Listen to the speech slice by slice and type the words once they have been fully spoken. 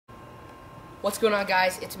What's going on,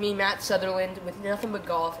 guys? It's me, Matt Sutherland, with Nothing But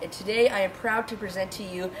Golf, and today I am proud to present to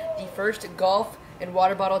you the first golf and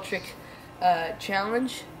water bottle trick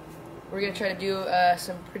challenge. We're going to try to do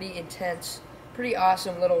some pretty intense, pretty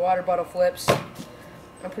awesome little water bottle flips.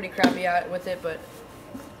 I'm pretty crappy at with it, but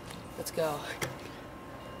let's go.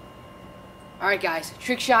 Alright guys,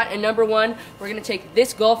 trick shot and number one, we're going to take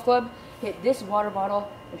this golf club, hit this water bottle,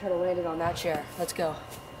 and try to land it on that chair. Let's go.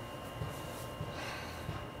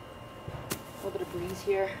 A little bit of breeze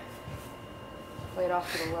here. Play it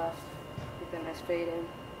off to the left. Get that nice fade in.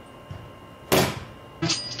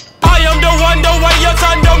 I am the one your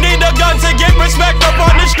son don't need a gun to get respect up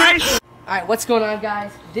on the street. Alright, what's going on,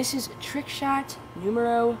 guys? This is trick shot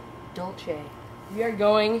numero dolce. We are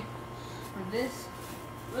going for this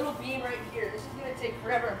little beam right here. This is going to take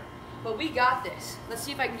forever, but we got this. Let's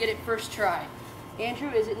see if I can get it first try.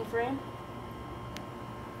 Andrew, is it in frame?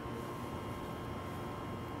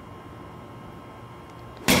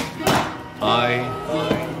 I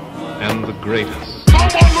am the greatest.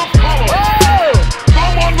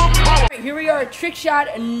 Right, here we are, trick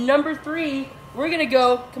shot number 3. We're gonna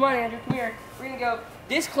go, come on Andrew, come here. We're gonna go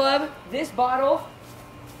this club, this bottle,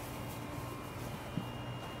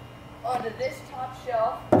 onto this top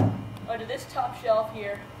shelf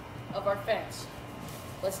here of our fence.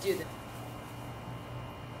 Let's do this.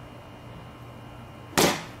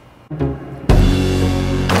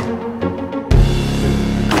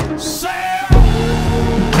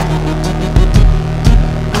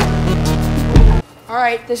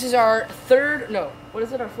 Alright, this is our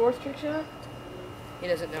our fourth trick shot? He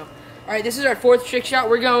doesn't know. Alright, this is our fourth trick shot.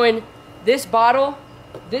 We're going this bottle,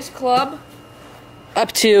 this club,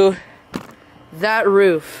 up to that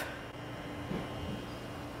roof.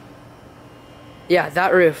 Yeah,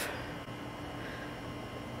 that roof.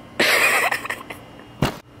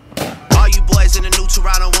 All you boys in the new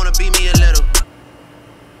Toronto wanna beat me a little.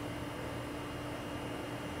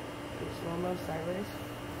 Slow-mo sideways.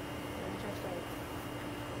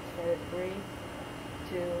 Start at 3,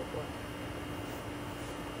 2, 1.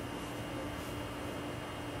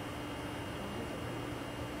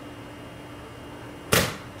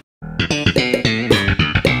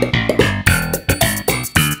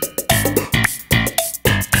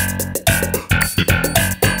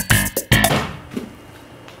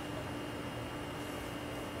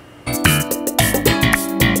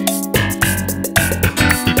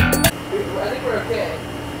 I think we're okay.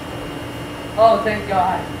 Oh, thank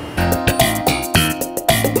God.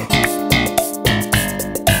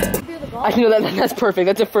 I know that's perfect.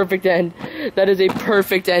 That's a perfect end. That is a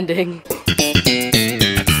perfect ending.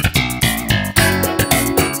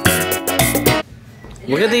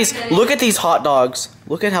 Look at these hot dogs.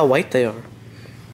 Look at how white they are.